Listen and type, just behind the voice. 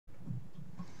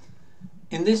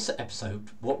In this episode,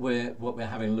 what we're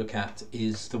having a look at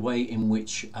is the way in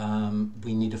which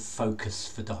we need a focus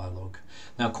for dialogue.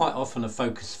 Now, quite often a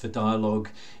focus for dialogue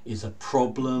is a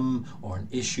problem or an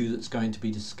issue that's going to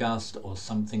be discussed or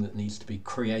something that needs to be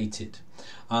created,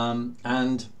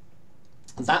 and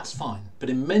that's fine. But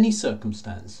in many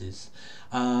circumstances,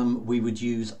 we would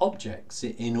use objects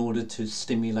in order to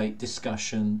stimulate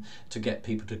discussion, to get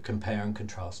people to compare and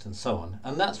contrast, and so on.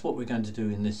 And that's what we're going to do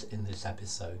in this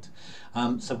episode.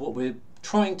 So what we're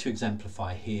trying to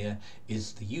exemplify here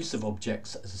is the use of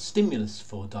objects as a stimulus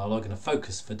for dialogue and a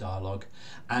focus for dialogue,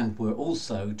 and we're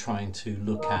also trying to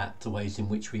look at the ways in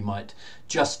which we might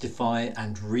justify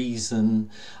and reason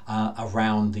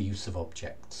around the use of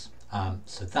objects.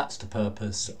 So that's the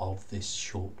purpose of this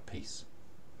short piece.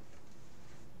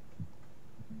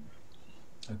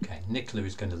 Okay, Nicola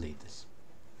is going to lead this.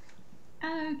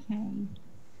 Okay.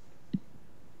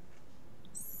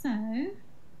 So,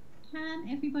 can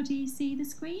everybody see the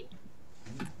screen?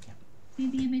 Yeah. See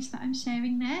the image that I'm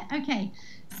sharing there? Okay,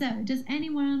 so does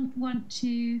anyone want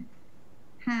to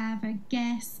have a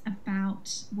guess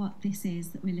about what this is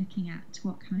that we're looking at?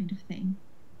 What kind of thing?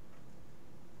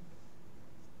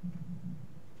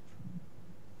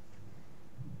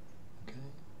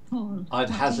 Paul, I'd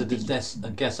hazard a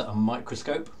guess at a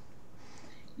microscope.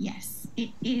 Yes,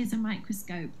 it is a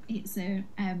microscope. It's a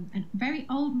very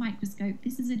old microscope.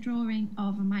 This is a drawing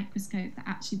of a microscope that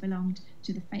actually belonged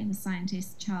to the famous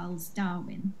scientist Charles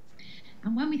Darwin.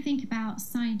 And when we think about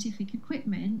scientific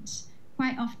equipment,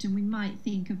 quite often we might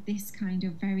think of this kind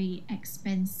of very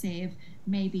expensive,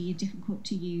 maybe difficult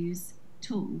to use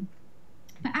tool.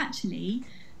 But actually,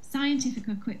 scientific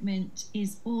equipment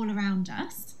is all around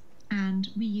us, and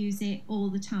we use it all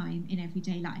the time in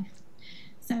everyday life.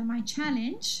 So my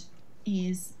challenge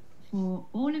is for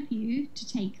all of you to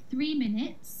take 3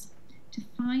 minutes to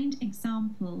find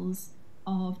examples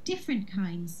of different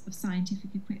kinds of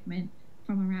scientific equipment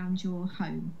from around your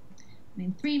home. And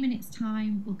in 3 minutes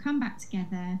time, we'll come back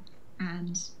together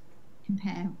and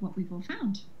compare what we've all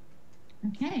found.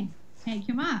 Okay, take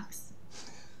your marks.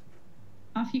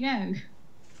 Off you go.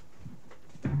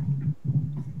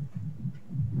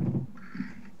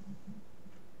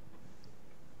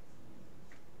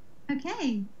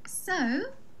 Okay, so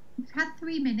we've had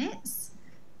 3 minutes.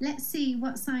 Let's see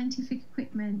what scientific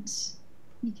equipment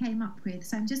you came up with.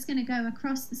 So I'm just going to go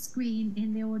across the screen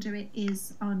in the order it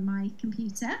is on my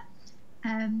computer.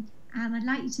 And I'd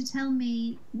like you to tell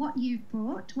me what you've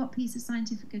brought, what piece of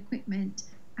scientific equipment,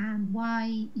 and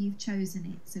why you've chosen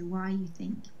it. So why you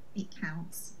think it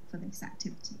counts for this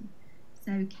activity.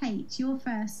 So Kate, you're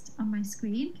first on my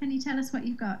screen. Can you tell us what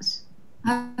you've got?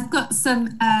 I've got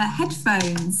some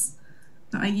headphones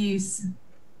that I use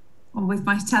with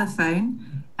my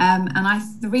telephone, and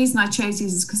the reason I chose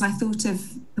these is because I thought of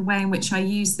the way in which I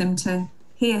use them to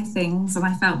hear things, and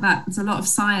I felt that there's a lot of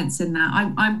science in that.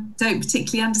 I don't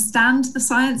particularly understand the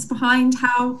science behind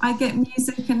how I get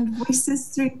music and voices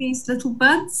through these little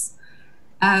buds,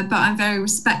 but I'm very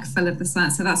respectful of the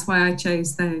science, so that's why I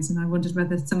chose those, and I wondered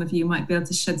whether some of you might be able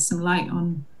to shed some light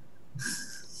on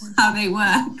how they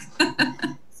work.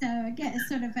 So I get a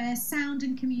sort of a sound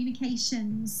and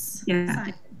communications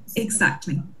science.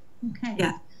 Exactly. Okay.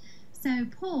 Yeah. So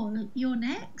Paul, you're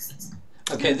next.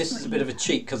 Okay, this is a bit of a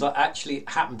cheat because I actually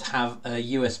happen to have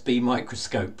a USB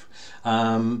microscope,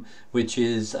 which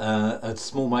is a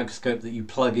small microscope that you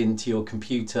plug into your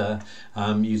computer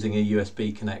using a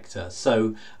USB connector.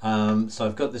 So, so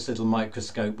I've got this little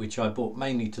microscope which I bought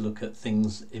mainly to look at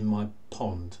things in my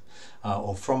pond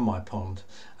or from my pond.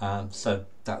 So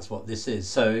that's what this is.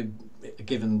 So,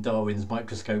 given Darwin's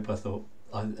microscope, I thought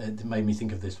it made me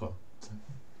think of this one. So.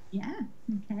 Yeah.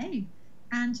 Okay.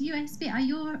 And USB, are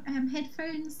your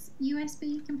headphones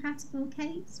USB compatible,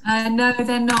 Kate? No,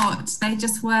 they're not. They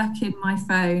just work in my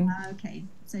phone. Okay,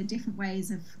 so different ways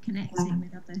of connecting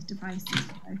with other devices.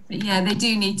 But yeah, they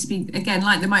do need to be, again,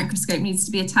 like the microscope needs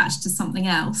to be attached to something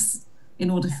else in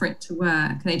order for it to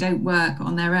work. They don't work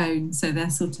on their own, so they're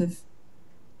sort of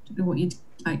what you'd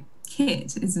like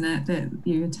kit, isn't it, that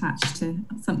you attach to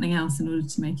something else in order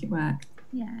to make it work.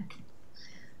 Yeah.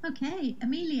 Okay,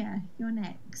 Amelia, you're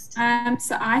next.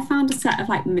 So I found a set of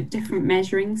like different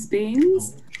measuring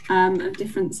spoons of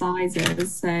different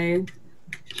sizes. So I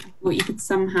thought you could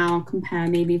somehow compare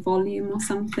maybe volume or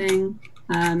something.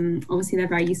 Obviously they're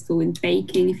very useful in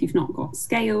baking if you've not got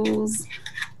scales.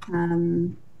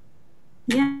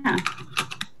 Yeah,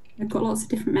 they've got lots of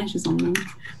different measures on them.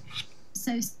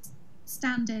 So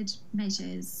standard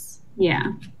measures.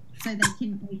 Yeah. So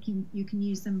you can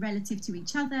use them relative to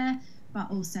each other, but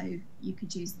also you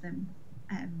could use them,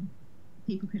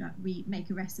 people could make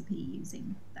a recipe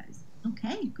using those.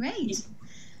 Okay, great.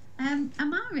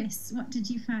 Amaris, what did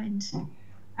you find?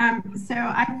 So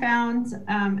I found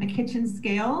a kitchen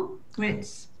scale, which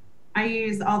I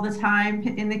use all the time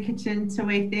in the kitchen to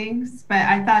weigh things, but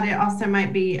I thought it also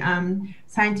might be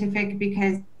scientific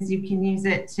because you can use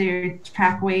it to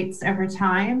track weights over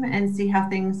time and see how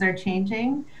things are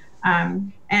changing.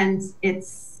 And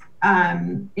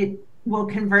it will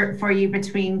convert for you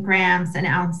between grams and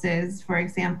ounces, for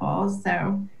example.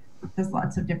 So there's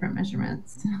lots of different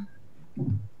measurements.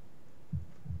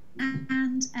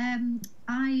 And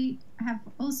I have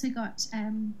also got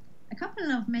a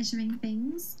couple of measuring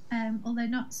things, although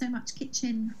not so much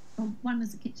kitchen, or one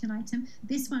was a kitchen item.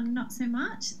 This one, not so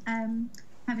much.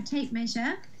 Have a tape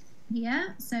measure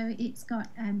here. So it's got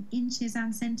inches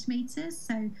and centimetres,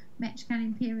 so metric and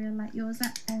imperial like yours,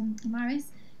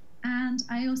 Amaris. And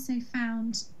I also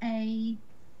found a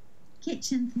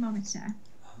kitchen thermometer.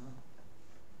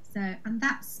 So, and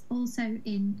that's also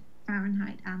in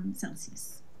Fahrenheit and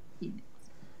Celsius units.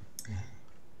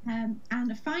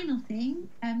 And a final thing,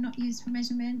 not used for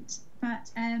measurement,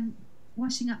 but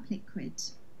washing up liquid,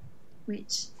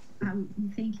 which I'm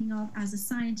thinking of as a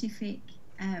scientific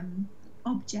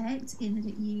object in that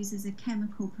it uses a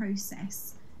chemical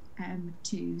process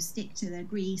to stick to the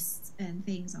grease and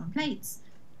things on plates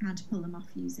and to pull them off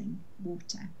using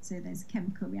water. So there's a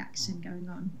chemical reaction going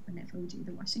on whenever we do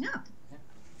the washing up.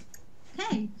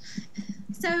 Okay,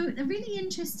 so a really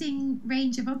interesting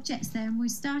range of objects there, and we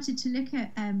started to look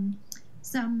at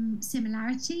some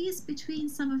similarities between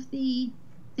some of the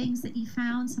things that you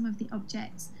found, some of the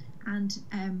objects, and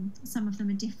some of them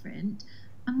are different.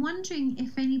 I'm wondering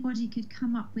if anybody could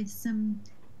come up with some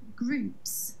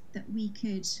groups that we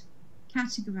could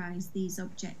categorize these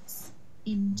objects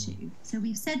into. So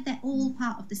we've said they're all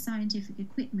part of the scientific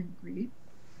equipment group,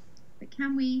 but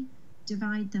can we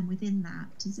divide them within that?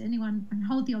 Does anyone, and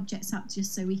hold the objects up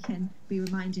just so we can be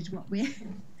reminded what we're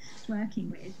working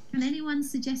with. Can anyone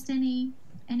suggest any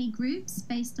groups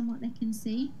based on what they can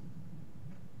see?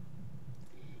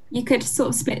 You could sort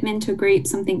of split them into a group,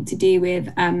 something to do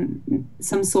with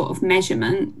some sort of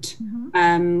measurement,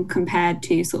 compared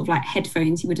to sort of like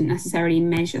headphones you wouldn't necessarily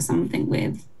measure something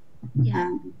with.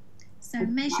 Yeah. So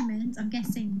measurement, I'm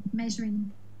guessing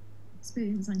measuring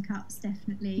spoons and cups,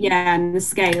 definitely. Yeah, and the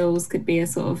scales could be a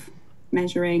sort of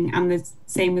measuring, and the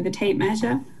same with the tape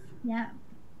measure. Yeah.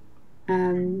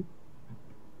 Thermometer,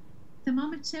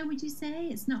 would you say?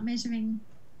 It's not measuring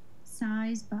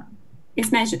size, but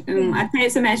it's I'd say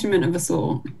it's a measurement of a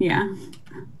sort. Yeah.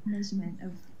 Measurement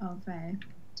of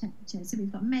temperature. So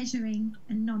we've got measuring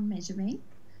and non-measuring.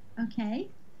 Okay.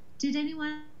 Did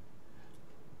anyone?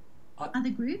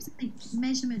 Other groups? I think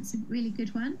measurement's a really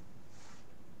good one.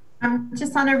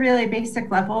 Just on a really basic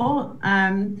level,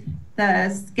 the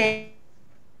scale,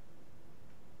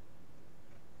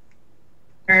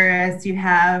 whereas you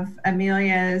have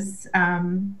Amelia's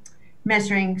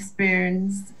measuring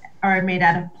spoons are made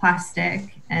out of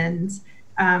plastic, and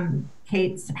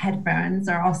Kate's headphones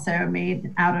are also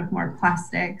made out of more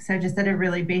plastic. So just at a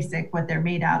really basic what they're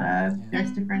made out of,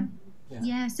 there's different.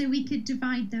 Yeah, so we could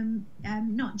divide them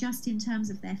not just in terms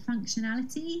of their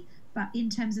functionality, but in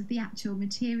terms of the actual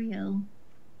material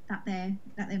that they're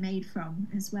made from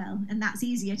as well. And that's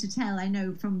easier to tell, I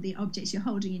know, from the objects you're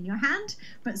holding in your hand,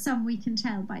 but some we can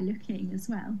tell by looking as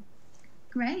well.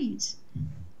 Great.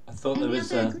 I thought there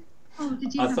was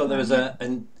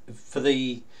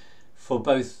for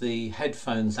both the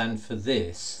headphones and for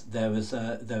this, there was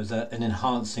an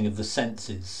enhancing of the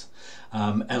senses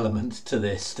element to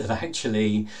this, that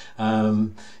actually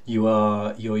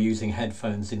you're using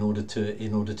headphones in order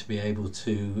to be able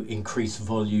to increase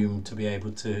volume, to be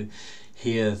able to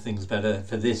hear things better.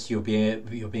 For this, you're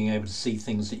being able to see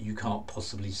things that you can't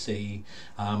possibly see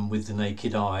with the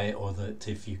naked eye, or that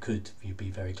if you could, you'd be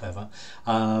very clever.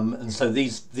 And so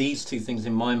these two things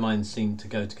in my mind seem to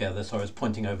go together. So I was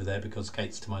pointing over there because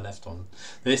Kate's to my left on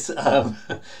this.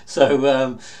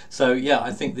 So yeah,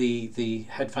 I think the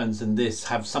headphones and this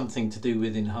have something to do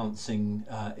with enhancing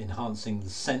the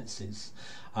senses.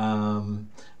 And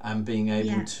being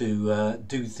able to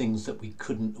do things that we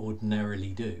couldn't ordinarily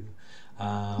do.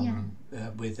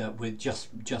 With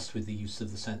just with the use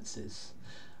of the senses.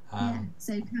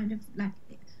 So kind of like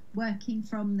working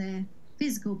from the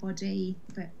physical body,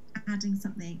 but adding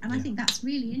something. And I think that's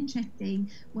really interesting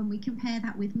when we compare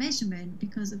that with measurement,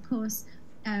 because of course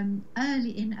in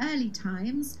early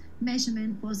times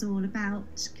measurement was all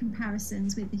about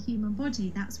comparisons with the human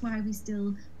body. That's why we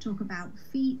still talk about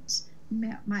feet.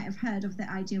 You might have heard of the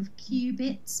idea of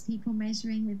cubits, people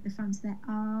measuring with the front of their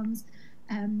arms.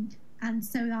 And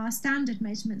so our standard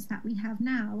measurements that we have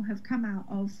now have come out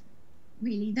of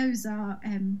really those are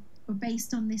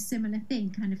based on this similar thing,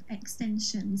 kind of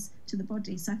extensions to the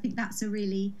body. So I think that's a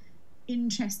really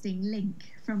interesting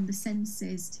link from the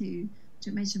senses to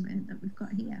measurement that we've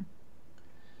got here.